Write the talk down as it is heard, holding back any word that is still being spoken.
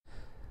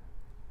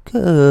Good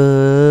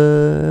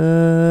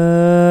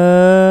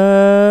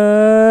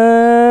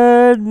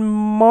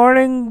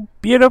morning,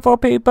 beautiful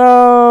people.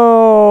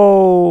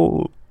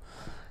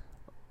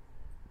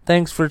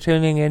 Thanks for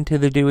tuning into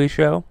the Dewey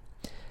Show.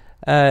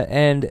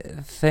 And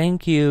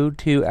thank you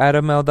to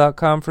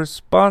AdamL.com for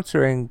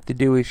sponsoring the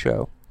Dewey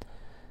Show.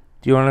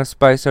 Do you want to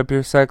spice up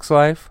your sex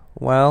life?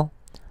 Well,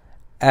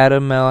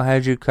 AdamL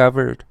has you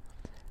covered.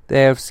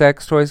 They have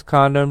sex toys,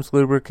 condoms,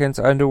 lubricants,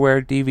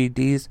 underwear,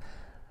 DVDs,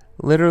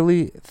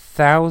 literally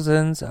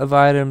thousands of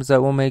items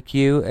that will make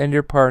you and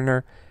your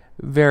partner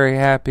very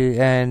happy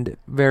and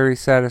very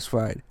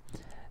satisfied.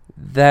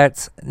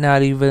 That's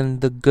not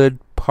even the good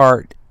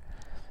part.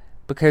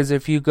 Because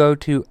if you go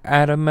to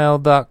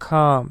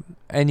AdamL.com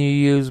and you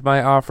use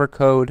my offer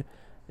code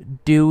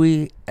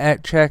Dewey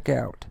at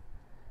checkout,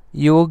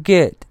 you will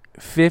get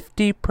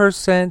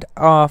 50%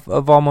 off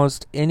of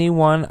almost any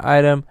one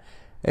item,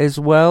 as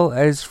well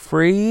as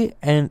free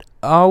and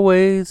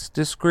always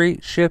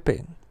discreet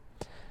shipping.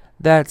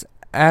 That's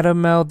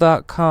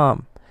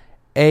AdamL.com,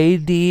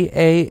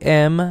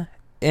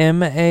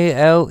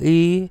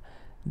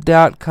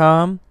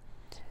 AdamMale.com,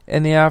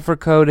 and the offer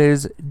code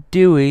is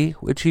Dewey,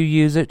 which you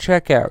use at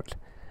checkout,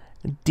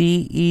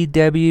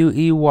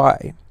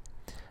 DEWEY,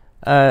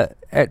 at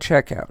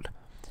checkout.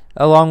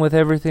 Along with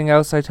everything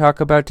else I talk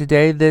about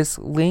today, this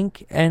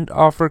link and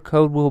offer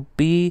code will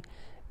be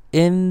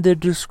in the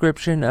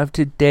description of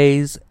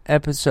today's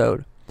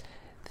episode.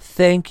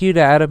 Thank you to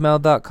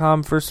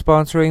AdamL.com for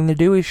sponsoring the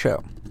Dewey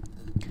Show.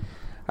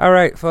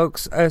 Alright,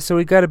 folks, so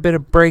we got a bit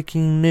of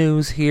breaking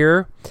news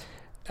here.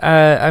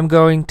 I'm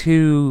going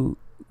to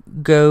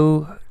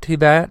go to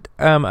that.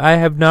 I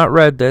have not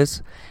read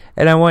this,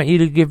 and I want you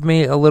to give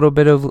me a little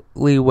bit of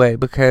leeway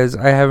because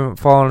I haven't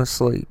fallen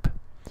asleep.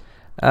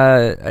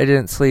 I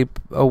didn't sleep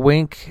a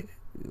wink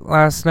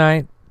last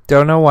night.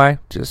 Don't know why,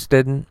 just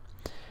didn't.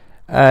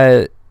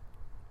 I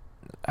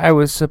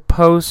was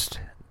supposed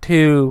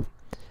to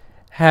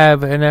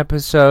have an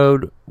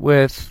episode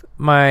with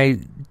my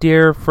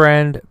dear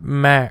friend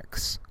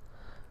Max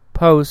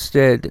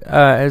posted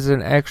as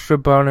an extra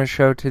bonus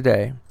show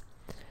today.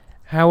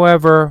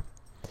 However,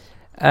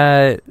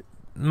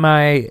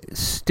 my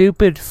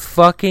stupid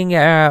fucking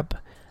app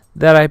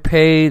that I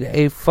paid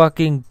a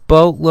fucking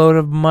boatload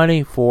of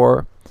money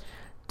for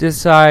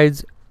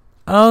decides,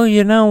 oh,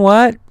 you know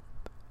what?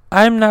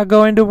 I'm not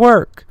going to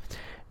work.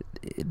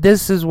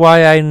 This is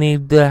why I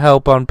need the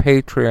help on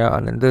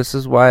Patreon, and this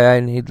is why I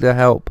need the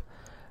help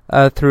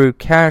through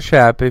Cash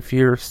App if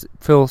you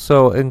feel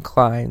so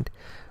inclined.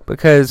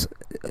 Because,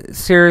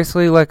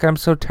 seriously, like, I'm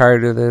so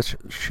tired of this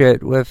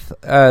shit with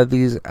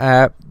these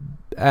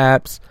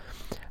apps.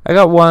 I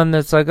got one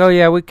that's like, oh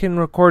yeah, we can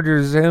record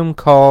your Zoom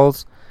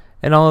calls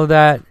and all of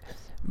that,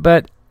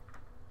 but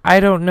I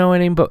don't know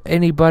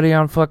anybody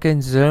on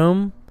fucking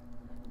Zoom,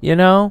 you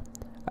know?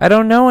 I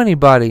don't know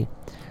anybody.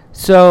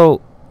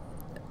 So,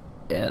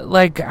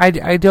 like,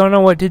 I don't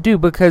know what to do,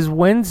 because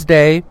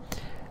Wednesday,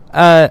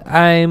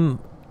 I'm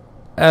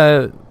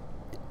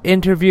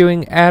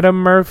interviewing Adam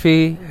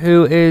Murphy,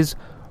 who is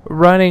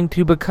running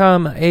to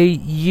become a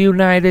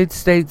United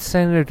States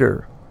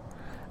Senator.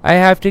 I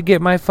have to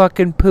get my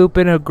fucking poop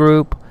in a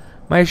group,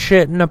 my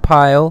shit in a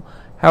pile,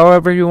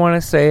 however you want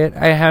to say it.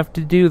 I have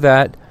to do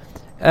that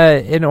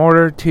in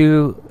order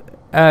to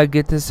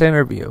get this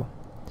interview.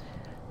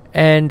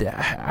 And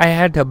I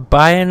had to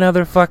buy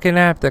another fucking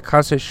app that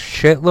costs a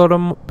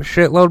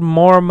shitload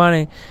more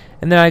money.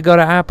 And then I go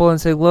to Apple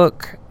and say,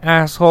 look,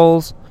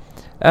 assholes.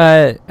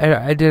 I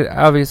did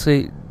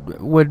obviously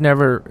would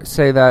never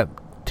say that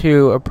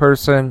to a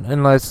person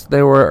unless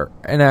they were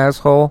an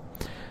asshole.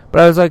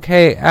 But I was like,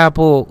 hey,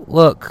 Apple,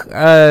 look,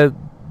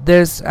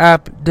 this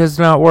app does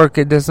not work.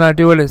 It does not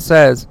do what it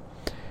says.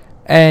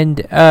 And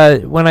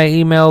when I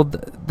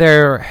emailed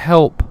their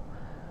help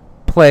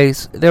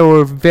place, they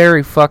were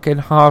very fucking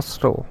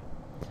hostile.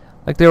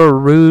 Like, they were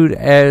rude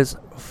as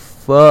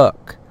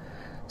fuck.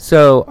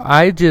 So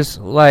I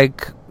just,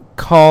 like,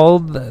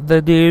 called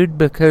the dude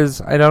because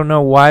I don't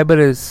know why, but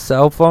his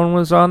cell phone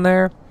was on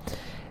there.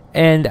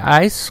 And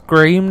I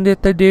screamed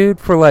at the dude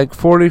for like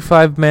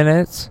 45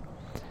 minutes.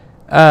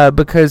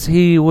 Because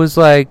he was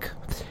like,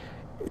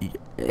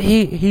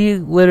 he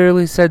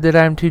literally said that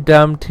I'm too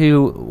dumb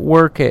to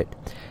work it.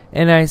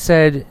 And I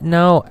said,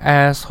 no,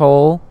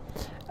 asshole.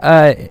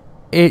 It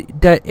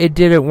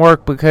didn't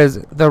work because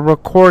the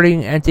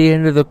recording at the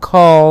end of the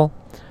call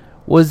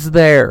was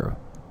there.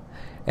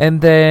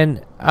 And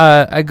then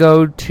I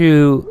go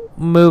to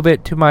move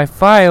it to my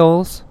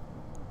files.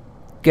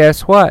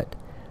 Guess what?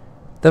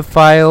 The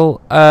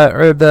file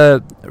or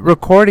the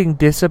recording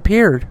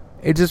disappeared.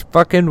 It just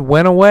fucking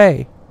went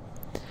away.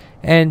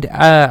 And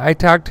I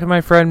talked to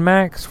my friend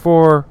Max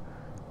for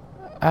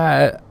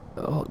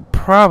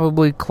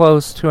probably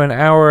close to an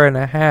hour and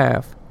a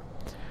half.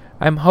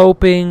 I'm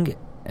hoping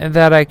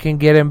that I can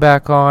get him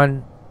back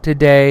on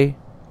today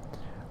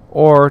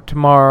or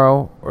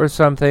tomorrow or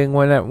something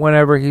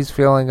whenever he's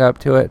feeling up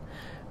to it.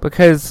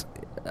 Because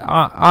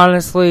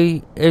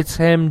honestly, it's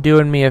him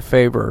doing me a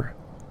favor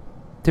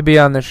to be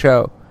on the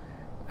show.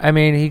 I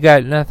mean, he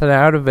got nothing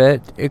out of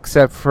it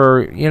except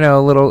for,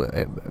 a little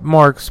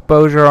more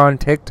exposure on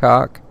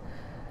TikTok.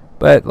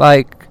 But,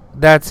 like,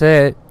 that's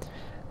it.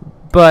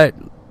 But,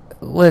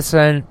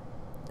 listen,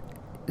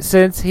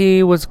 since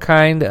he was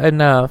kind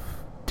enough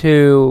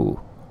to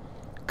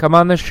come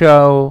on the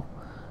show,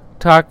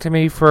 talk to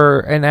me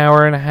for an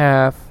hour and a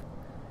half,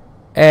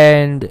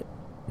 and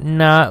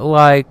not,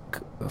 like,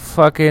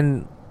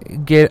 fucking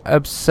get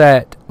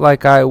upset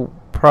like I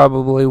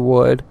probably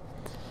would,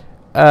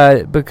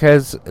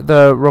 because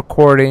the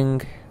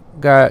recording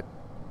got...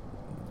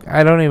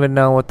 I don't even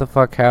know what the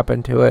fuck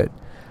happened to it.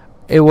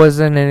 It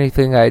wasn't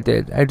anything I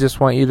did. I just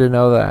want you to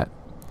know that.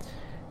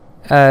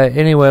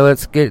 Anyway,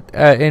 let's get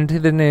into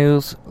the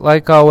news.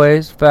 Like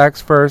always,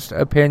 facts first,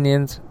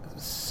 opinions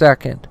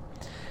second.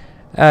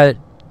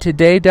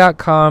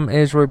 Today.com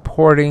is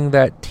reporting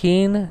that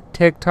teen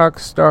TikTok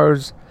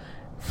star's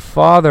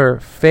father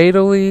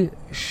fatally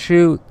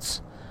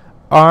shoots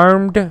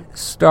armed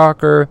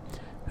stalker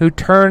who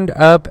turned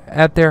up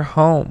at their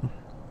home.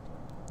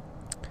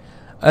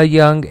 A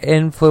young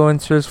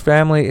influencer's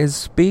family is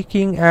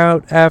speaking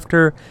out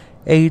after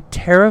a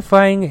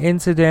terrifying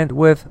incident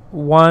with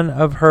one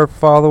of her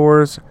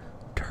followers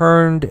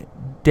turned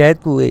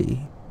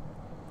deadly.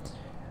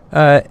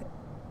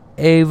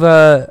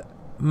 Ava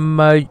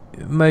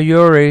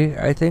Mayuri,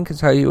 I think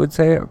is how you would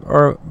say it,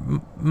 or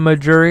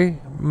Majuri,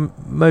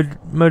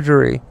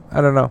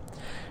 I don't know,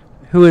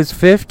 who is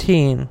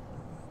 15.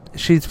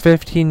 She's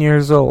 15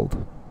 years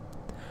old.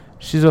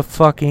 She's a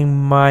fucking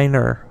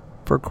minor,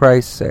 for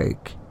Christ's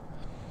sake.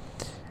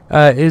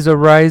 Is a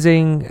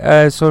rising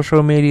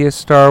social media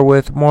star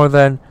with more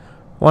than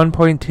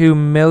 1.2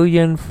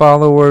 million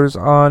followers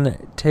on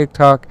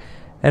TikTok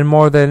and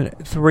more than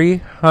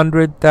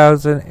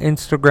 300,000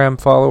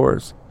 Instagram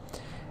followers.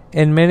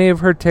 In many of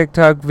her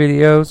TikTok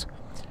videos,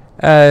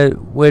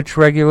 which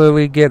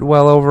regularly get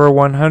well over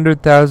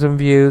 100,000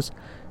 views,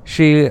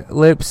 she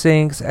lip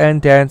syncs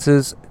and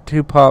dances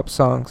to pop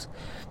songs.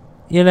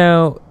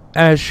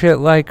 As shit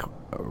like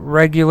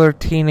regular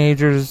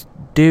teenagers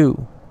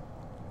do.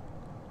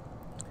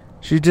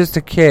 She's just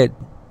a kid.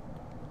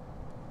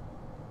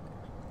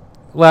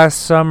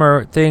 Last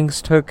summer, things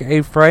took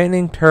a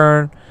frightening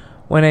turn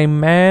when a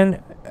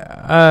man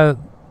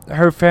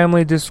her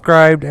family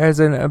described as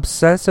an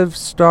obsessive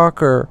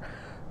stalker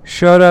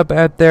showed up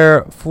at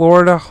their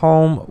Florida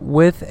home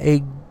with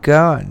a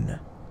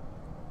gun.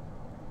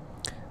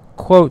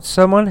 Quote,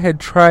 someone had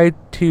tried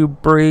to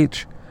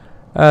breach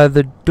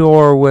the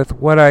door with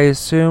what I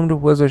assumed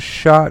was a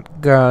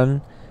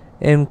shotgun,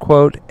 end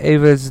quote,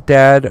 Ava's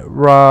dad,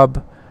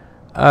 Rob,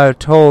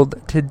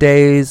 told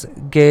Today's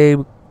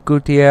Gabe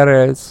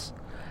Gutierrez.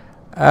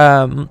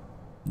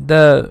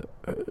 The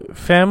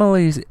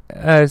family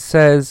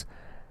says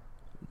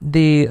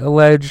the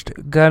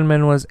alleged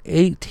gunman was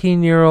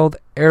 18-year-old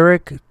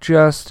Eric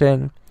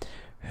Justin,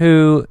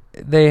 who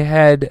they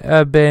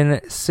had been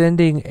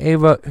sending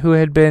Ava,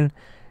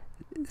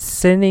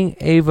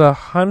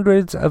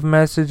 hundreds of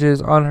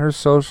messages on her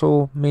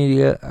social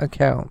media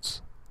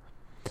accounts.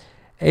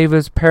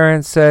 Ava's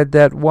parents said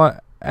that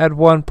at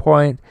one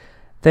point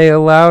they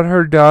allowed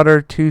her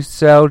daughter to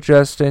sell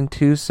Justin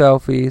 2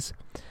 selfies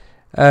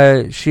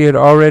she had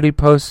already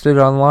posted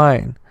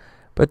online.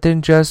 But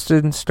then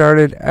Justin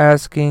started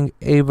asking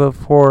Ava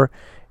for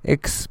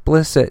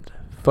explicit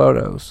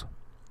photos.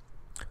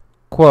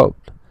 Quote,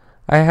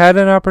 I had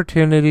an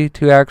opportunity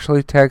to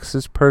actually text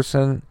this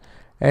person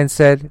and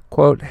said,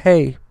 quote,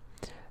 hey,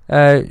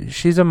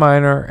 she's a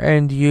minor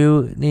and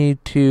you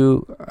need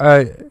to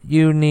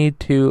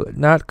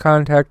not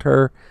contact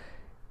her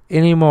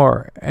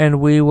anymore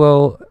and we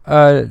will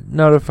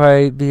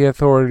notify the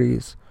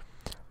authorities.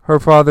 Her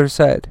father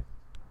said.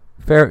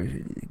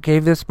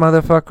 Gave this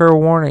motherfucker a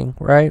warning,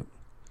 right?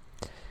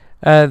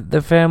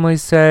 The family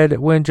said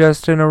when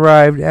Justin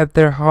arrived at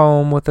their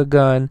home with a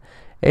gun,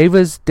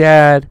 Ava's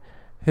dad,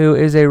 who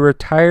is a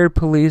retired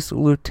police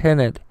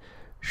lieutenant,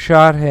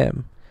 shot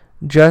him.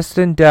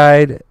 Justin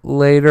died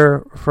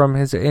later from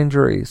his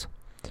injuries.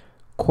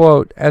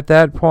 Quote, at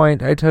that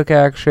point, I took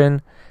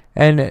action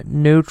and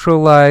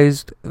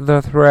neutralized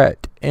the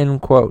threat,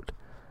 end quote.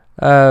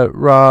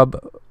 Rob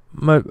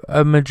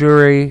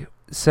Majuri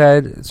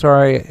said,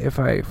 sorry if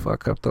I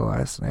fuck up the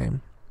last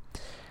name.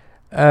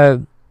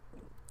 On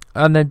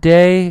the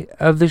day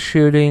of the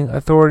shooting,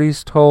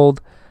 authorities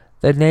told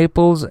the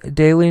Naples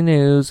Daily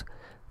News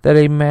that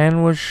a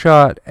man was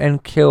shot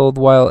and killed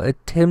while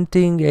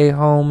attempting a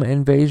home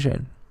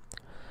invasion.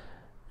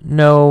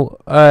 No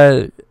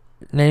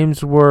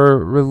names were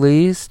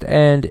released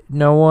and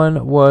no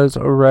one was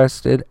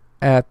arrested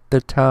at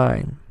the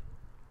time.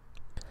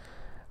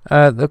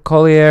 The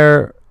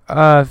Collier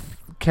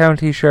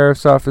County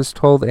Sheriff's Office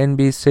told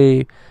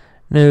NBC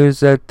News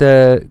that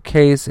the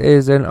case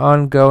is an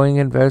ongoing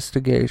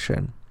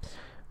investigation.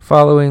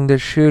 Following the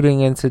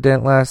shooting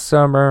incident last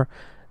summer,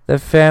 the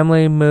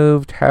family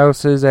moved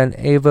houses and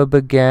Ava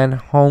began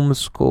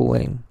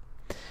homeschooling.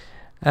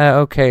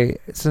 Okay,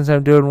 since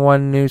I'm doing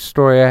one news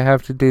story, I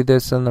have to do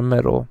this in the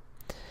middle.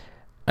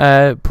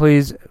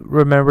 please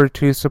remember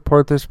to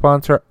support the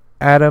sponsor,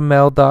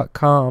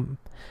 AdamMail.com.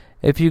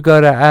 If you go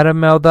to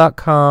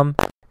AdamMail.com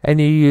and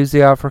you use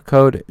the offer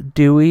code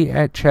DEWEY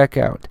at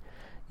checkout,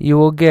 you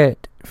will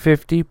get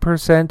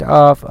 50%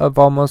 off of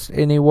almost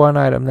any one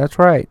item. That's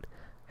right,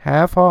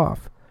 half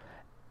off,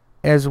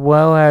 as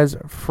well as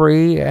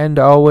free and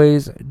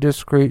always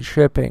discreet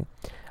shipping.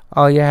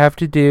 All you have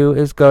to do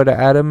is go to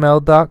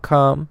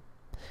AdamMail.com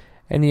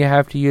and you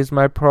have to use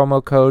my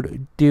promo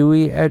code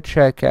DEWEY at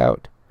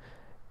checkout,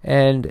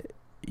 and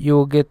you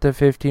will get the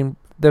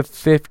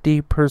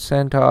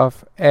 50%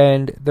 off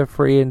and the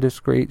free and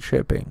discreet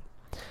shipping.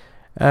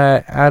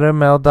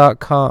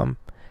 AdamMail.com,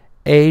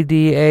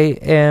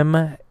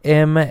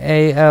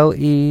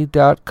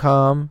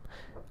 AdamMale.com,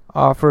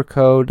 offer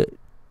code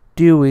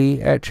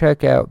DEWEY at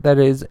checkout. That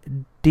is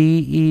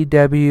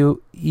DEWEY.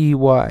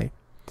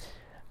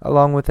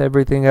 Along with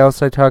everything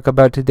else I talk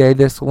about today,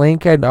 this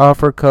link and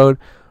offer code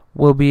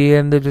will be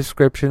in the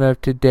description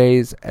of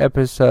today's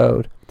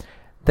episode.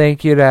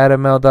 Thank you to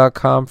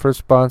AdamMale.com for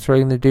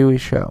sponsoring The Dewey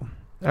Show.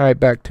 Alright,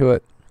 back to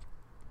it.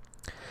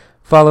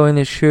 Following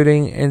the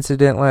shooting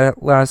incident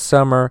last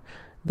summer,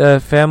 the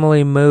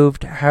family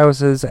moved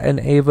houses and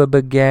Ava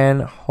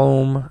began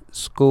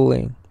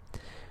homeschooling.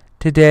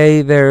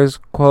 Today there's,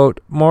 quote,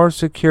 more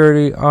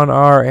security on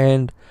our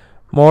end,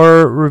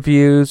 more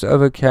reviews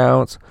of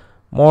accounts,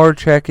 more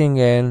checking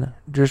in,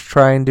 just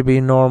trying to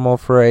be normal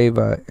for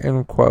Ava,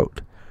 end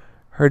quote,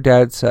 her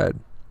dad said.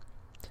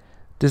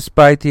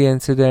 Despite the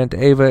incident,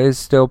 Ava is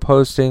still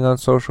posting on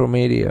social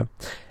media.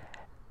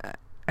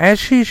 As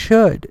she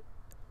should.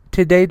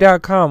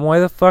 Today.com, why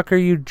the fuck are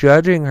you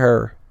judging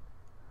her?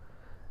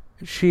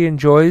 She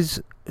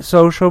enjoys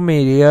social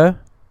media.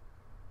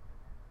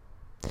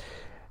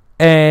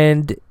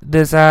 And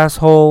this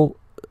asshole,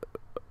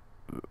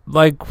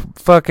 like,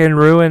 fucking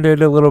ruined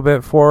it a little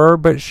bit for her,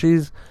 but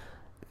she's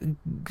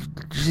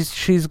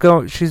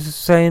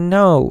saying,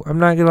 no, I'm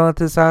not gonna let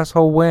this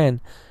asshole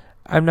win.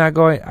 I'm not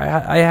going.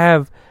 I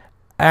have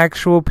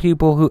actual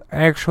people who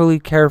actually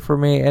care for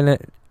me in a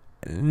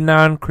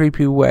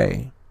non-creepy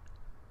way.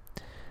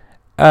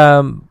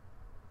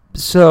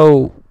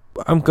 So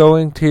I'm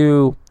going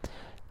to,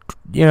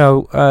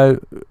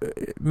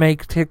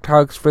 make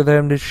TikToks for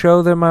them to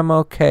show them I'm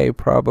okay,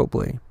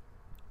 probably.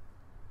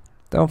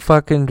 Don't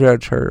fucking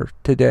judge her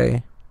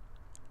today.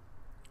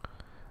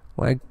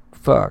 Like,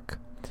 fuck.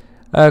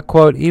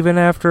 Quote, even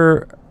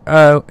afterwards,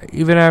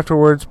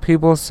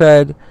 people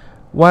said,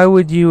 why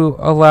would you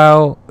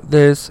allow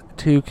this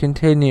to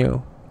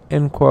continue?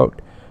 End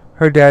quote.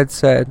 Her dad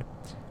said,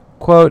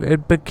 quote,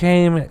 it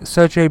became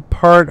such a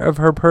part of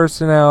her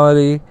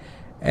personality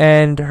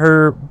and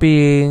her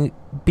being,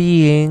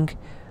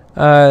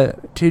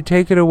 to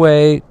take it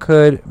away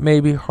could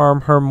maybe harm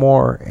her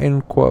more,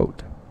 end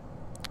quote.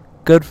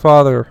 Good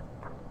father.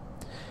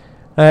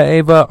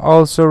 Ava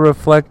also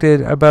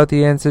reflected about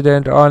the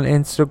incident on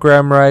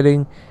Instagram,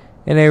 writing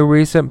in a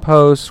recent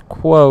post,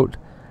 quote,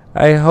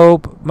 I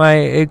hope my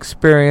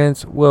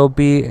experience will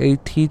be a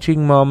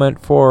teaching moment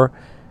for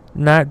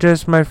not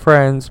just my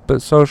friends,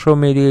 but social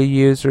media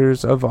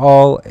users of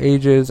all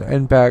ages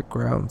and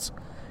backgrounds,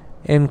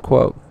 end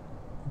quote.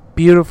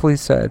 Beautifully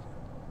said.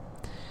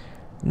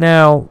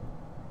 Now,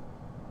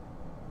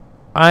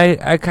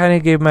 I kind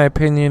of gave my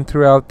opinion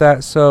throughout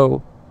that,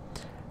 so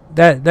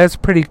that's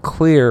pretty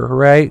clear,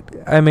 right?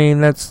 I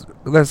mean, that's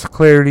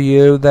clear to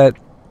you that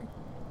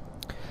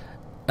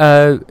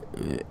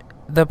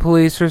the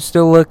police are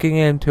still looking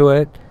into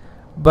it,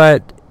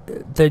 but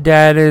the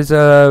dad is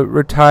a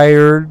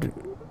retired,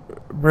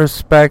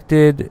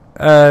 respected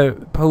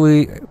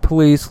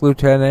police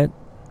lieutenant,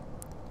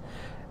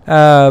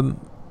 and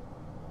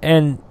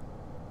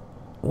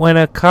when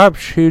a cop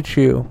shoots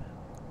you,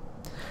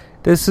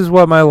 this is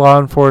what my law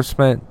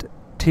enforcement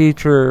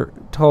teacher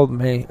told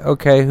me,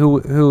 okay,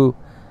 who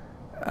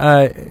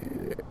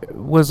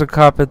was a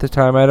cop at the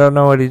time. I don't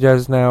know what he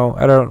does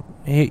now.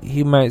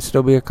 He might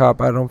still be a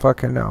cop. I don't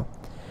fucking know.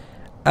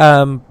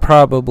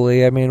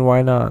 Probably. I mean,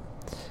 why not?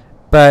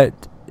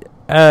 But,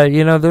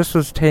 this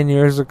was 10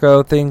 years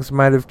ago. Things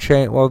might have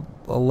changed. Well,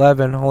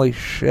 11. Holy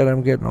shit,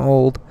 I'm getting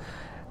old.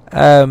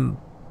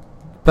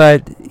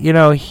 But,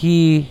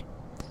 he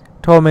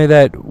told me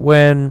that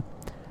when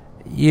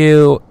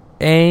you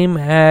aim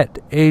at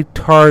a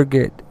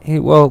target,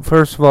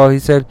 first of all, he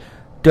said,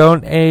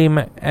 don't aim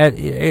at...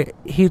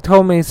 He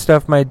told me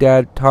stuff my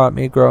dad taught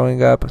me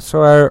growing up,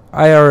 so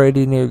I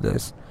already knew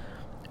this.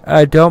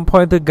 Don't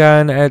point the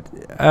gun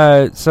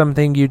at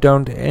something you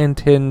don't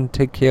intend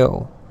to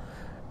kill.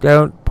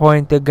 Don't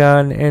point the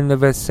gun in the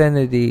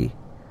vicinity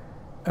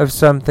of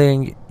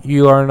something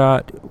you are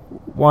not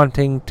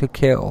wanting to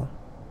kill.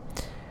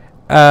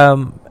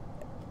 And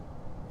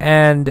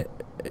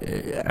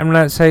I'm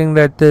not saying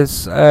that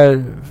this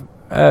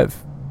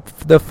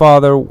the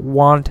father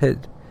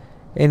wanted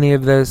any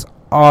of this.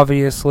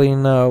 Obviously,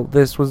 no.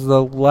 This was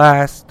the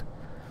last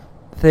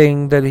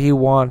thing that he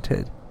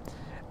wanted.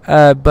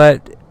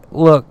 But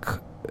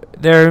look,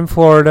 they're in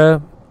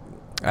Florida.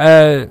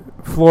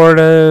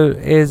 Florida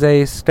is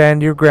a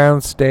stand your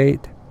ground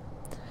state,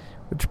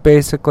 which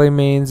basically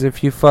means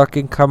if you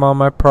fucking come on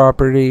my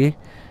property,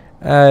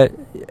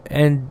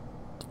 and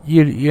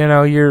you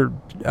know you're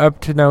up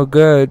to no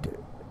good,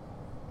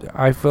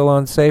 I feel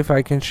unsafe,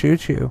 I can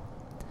shoot you.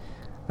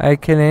 I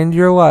can end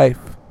your life.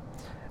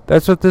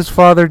 That's what this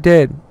father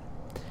did.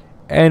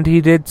 And he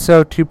did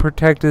so to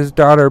protect his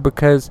daughter,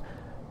 because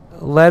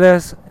let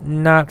us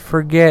not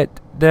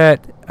forget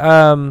that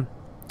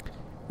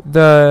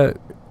the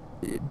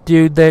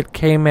dude that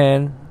came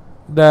in,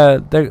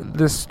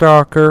 the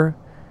stalker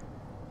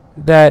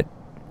that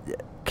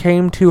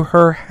came to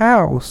her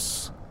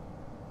house,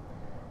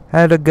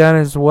 had a gun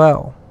as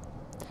well.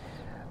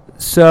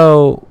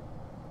 So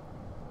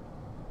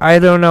I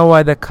don't know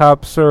why the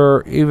cops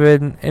are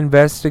even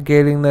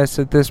investigating this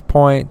at this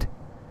point.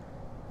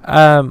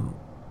 I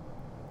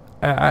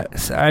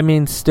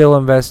mean, still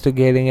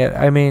investigating it.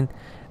 I mean,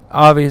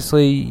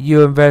 obviously,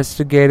 you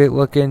investigate it,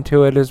 look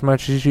into it as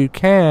much as you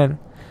can.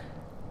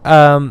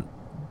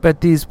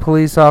 But these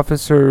police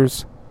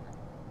officers,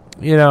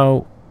 you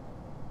know,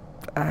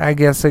 I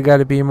guess they got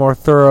to be more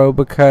thorough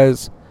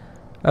because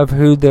of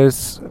who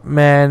this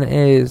man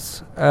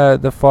is,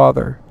 the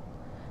father.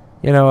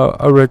 You know,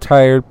 a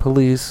retired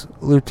police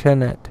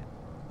lieutenant.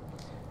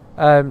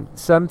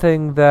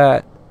 Something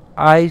that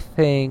I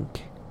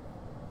think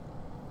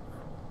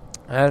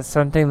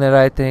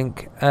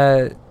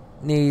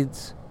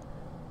needs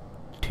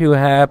to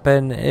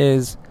happen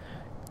is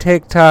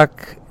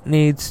TikTok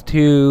needs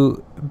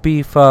to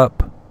beef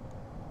up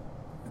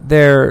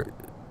their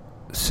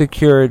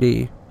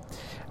security.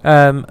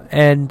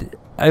 And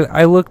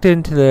I looked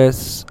into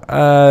this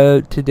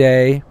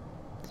today,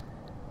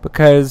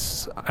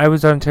 because I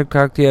was on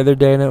TikTok the other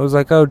day and it was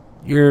like, oh,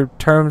 your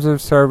terms of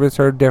service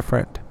are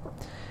different.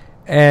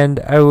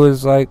 And I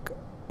was like,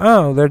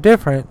 oh, they're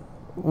different.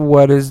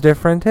 What is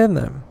different in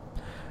them?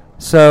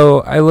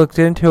 So I looked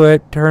into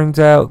it. Turns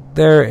out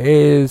there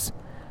is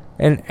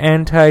an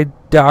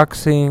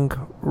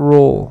anti-doxing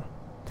rule.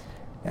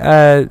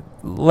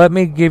 Let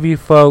me give you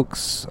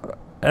folks,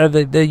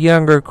 the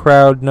younger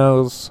crowd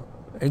knows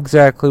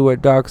exactly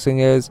what doxing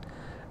is.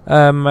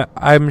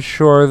 I'm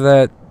sure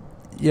that,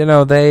 you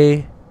know,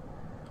 they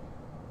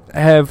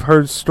have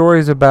heard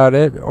stories about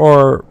it,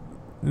 or,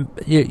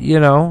 you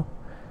know,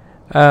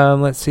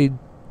 let's see,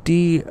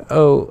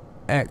 DOXXING,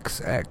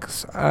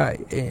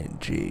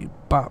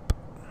 bop.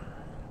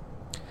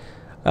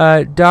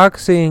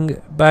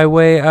 Doxing by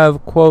way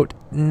of, quote,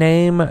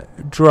 name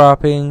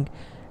dropping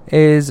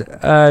is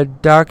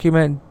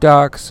document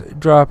dox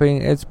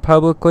dropping. It's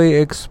publicly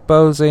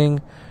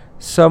exposing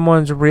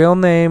someone's real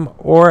name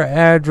or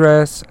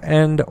address,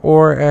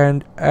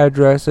 or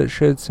address, it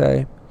should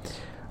say,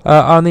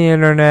 on the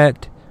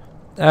internet,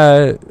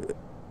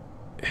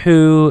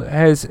 who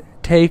has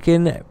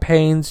taken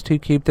pains to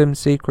keep them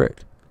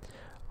secret.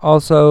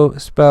 Also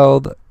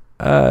spelled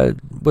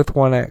with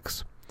one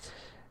X.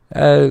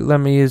 Let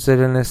me use it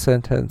in a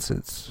sentence.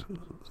 It's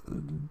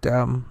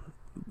dumb.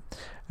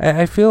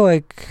 I feel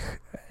like,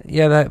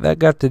 yeah, that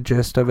got the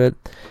gist of it.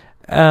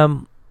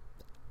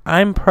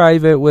 I'm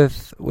private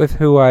with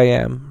who I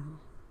am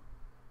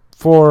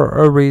for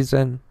a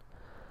reason.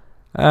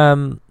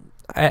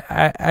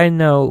 I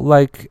know,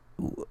 like,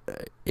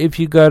 if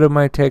you go to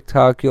my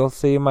TikTok, you'll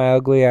see my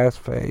ugly ass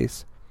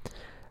face.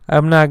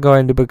 I'm not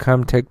going to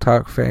become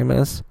TikTok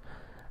famous.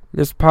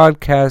 This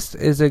podcast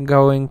isn't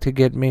going to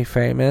get me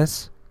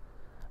famous,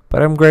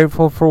 but I'm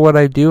grateful for what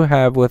I do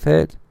have with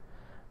it.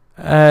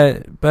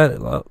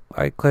 But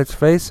like, let's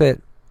face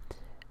it,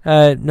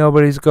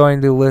 nobody's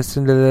going to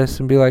listen to this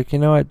and be like, you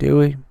know what,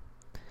 Dewey?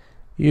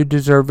 You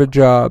deserve a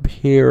job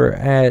here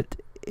at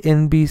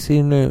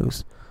NBC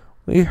News.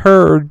 We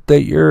heard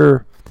that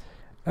your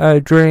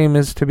dream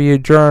is to be a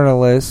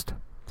journalist,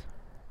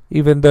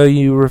 even though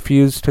you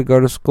refuse to go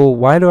to school.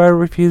 Why do I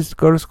refuse to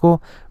go to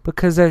school?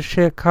 Because that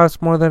shit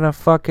costs more than a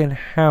fucking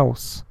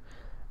house.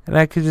 And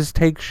I could just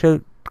take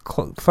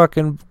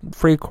fucking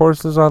free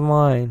courses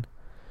online.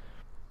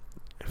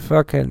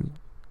 Fucking...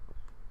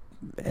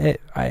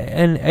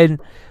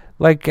 And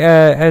like,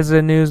 as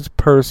a news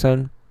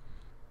person,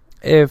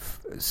 if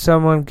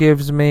someone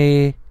gives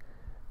me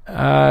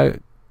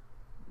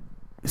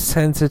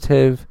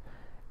sensitive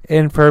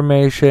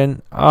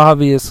information,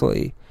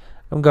 obviously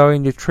I'm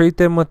going to treat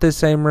them with the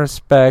same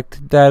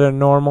respect that a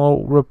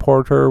normal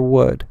reporter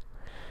would.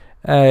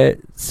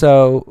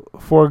 So,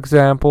 for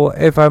example,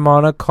 if I'm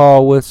on a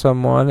call with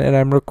someone and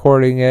I'm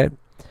recording it,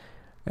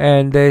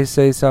 and they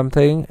say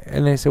something,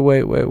 and they say,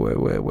 wait.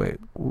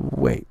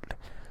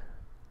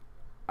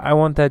 I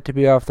want that to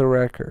be off the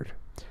record.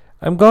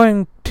 I'm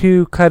going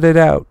to cut it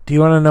out. Do you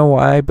want to know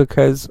why?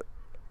 Because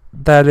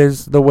that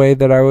is the way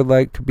that I would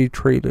like to be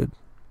treated.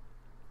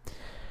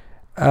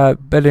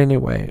 But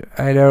anyway,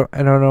 I don't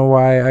know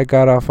why I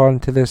got off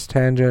onto this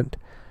tangent,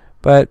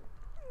 but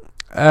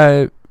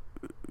they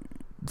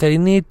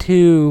need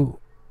to.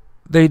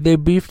 They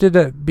beefed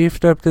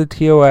up the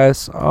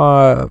TOS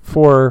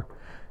for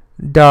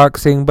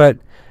doxing, but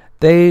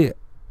they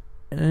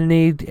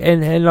need,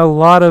 and a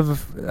lot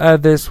of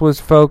this was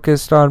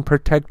focused on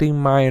protecting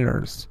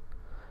minors.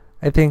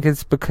 I think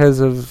it's because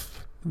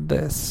of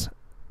this.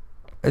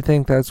 I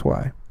think that's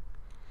why.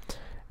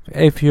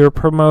 If you're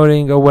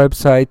promoting a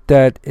website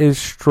that is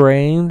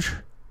strange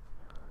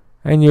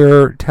and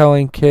you're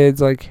telling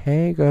kids like,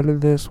 hey, go to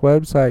this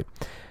website,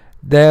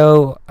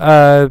 they'll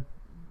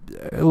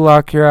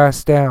lock your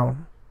ass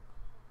down.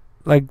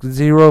 Like,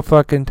 zero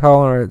fucking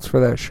tolerance for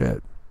that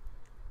shit.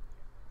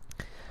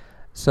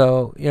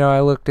 So,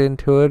 I looked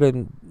into it,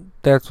 and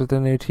that's what the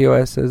new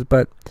TOS is,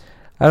 but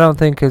I don't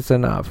think it's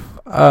enough,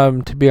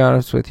 to be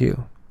honest with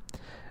you.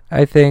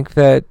 I think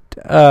that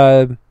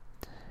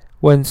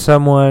when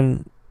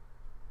someone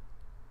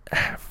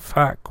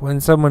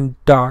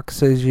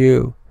doxes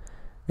you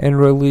and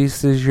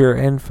releases your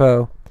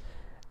info,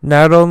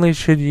 not only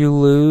should you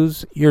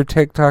lose your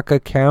TikTok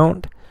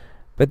account,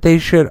 but they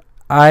should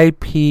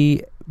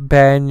IP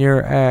ban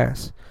your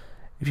ass.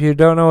 If you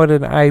don't know what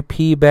an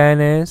IP ban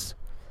is,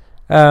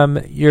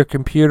 your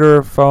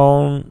computer,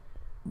 phone,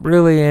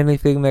 really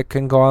anything that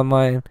can go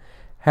online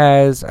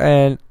has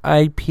an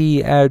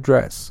IP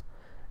address.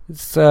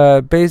 It's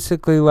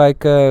basically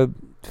like a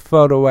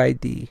photo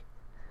ID.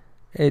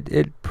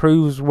 It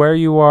proves where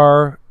you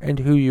are and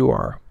who you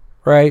are,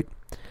 right?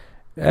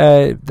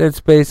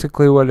 That's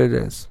basically what it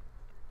is.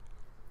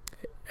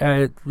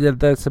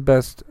 That's the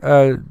best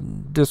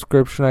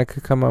description I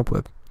could come up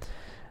with.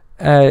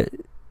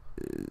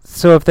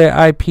 So if they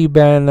IP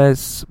ban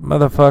this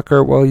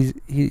motherfucker, well,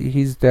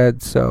 he's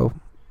dead, so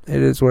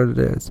it is what it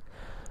is.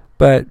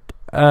 But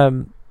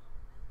the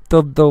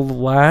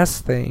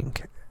last thing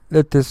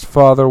that this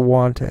father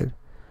wanted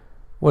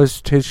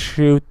was to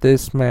shoot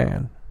this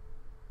man.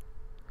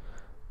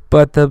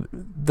 But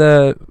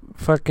the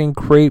fucking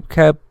creep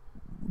kept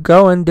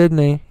going, didn't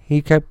he?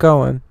 He kept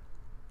going.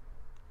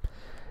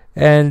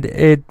 And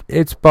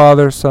it's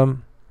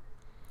bothersome.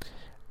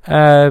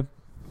 Yeah.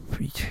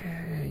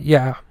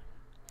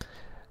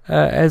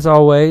 As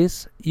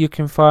always, you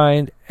can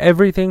find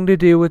everything to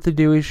do with The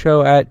Dewey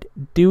Show at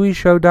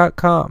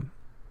deweyshow.com.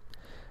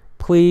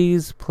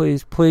 Please,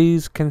 please,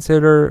 please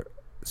consider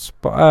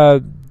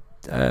joining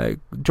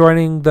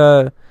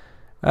the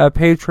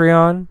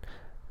Patreon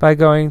by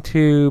going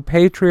to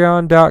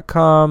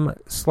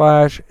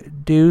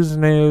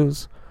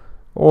patreon.com/dewsnews,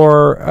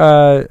 or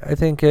I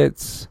think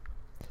it's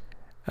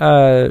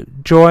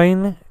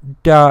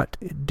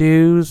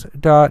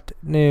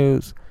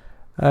join.dews.news.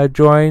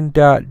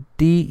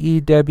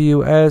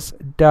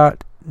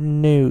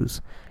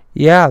 Join.dews.news.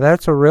 Yeah,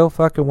 that's a real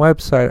fucking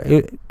website.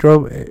 It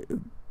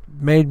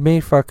made me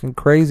fucking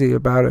crazy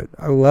about it.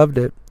 I loved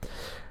it.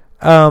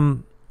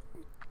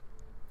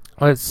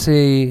 Let's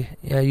see.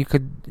 Yeah, you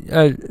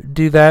could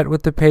do that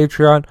with the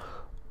Patreon,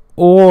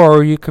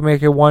 or you can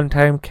make a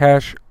one-time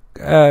Cash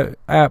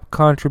App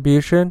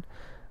contribution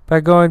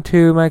by going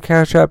to my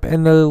Cash App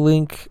in the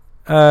link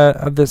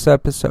of this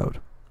episode.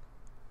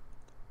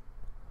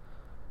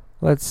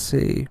 Let's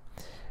see.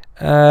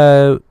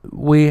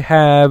 We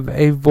have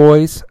a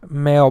voice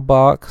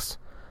mailbox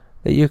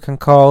that you can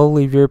call,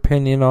 leave your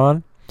opinion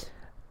on.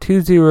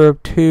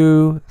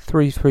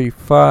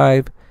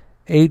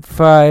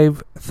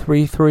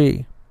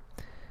 202-335-8533.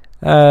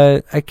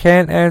 I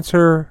can't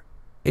answer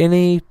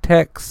any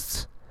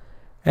texts,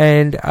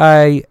 and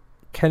I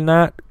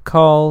cannot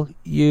call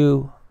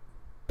you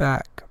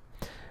back.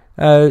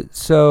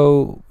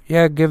 So,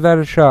 yeah, give that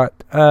a shot.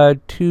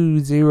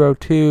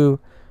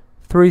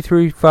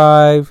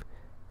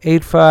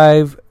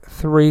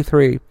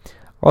 202-335-8533.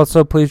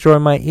 Also, please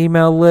join my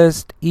email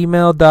list,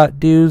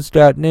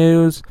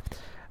 email.dews.news.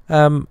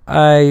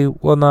 I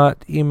will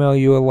not email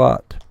you a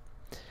lot.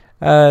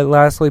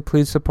 Lastly,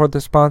 please support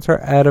the sponsor,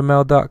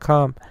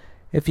 adaml.com.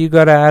 If you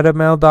go to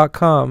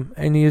adaml.com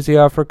and use the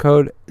offer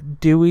code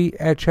DEWEY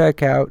at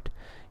checkout,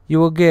 you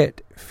will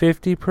get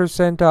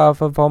 50%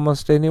 off of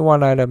almost any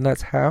one item.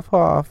 That's half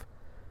off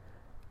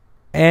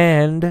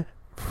and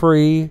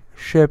free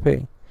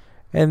shipping.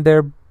 And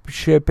their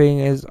shipping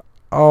is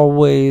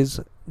always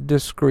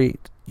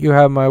discreet. You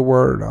have my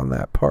word on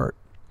that part.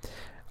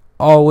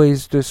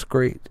 Always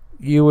discreet.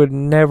 You would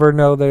never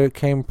know that it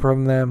came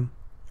from them.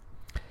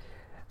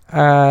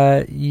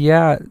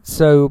 Yeah,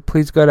 so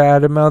please go to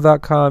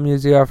adaml.com,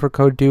 use the offer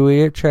code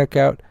DEWEY at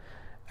checkout,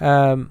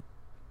 and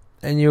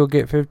you will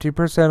get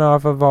 50%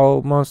 off of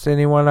almost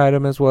any one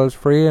item, as well as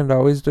free and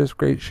always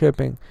discreet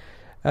shipping.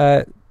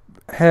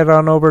 Head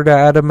on over to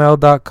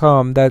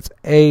adaml.com. That's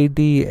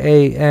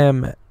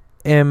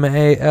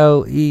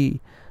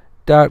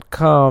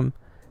ADAMMALE.com,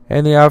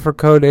 and the offer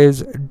code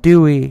is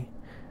DEWEY,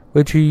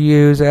 which you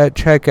use at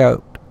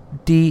checkout.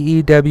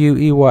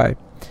 DEWEY.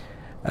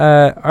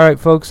 Alright,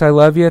 folks, I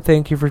love you.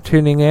 Thank you for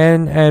tuning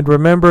in, and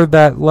remember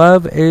that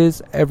love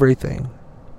is everything.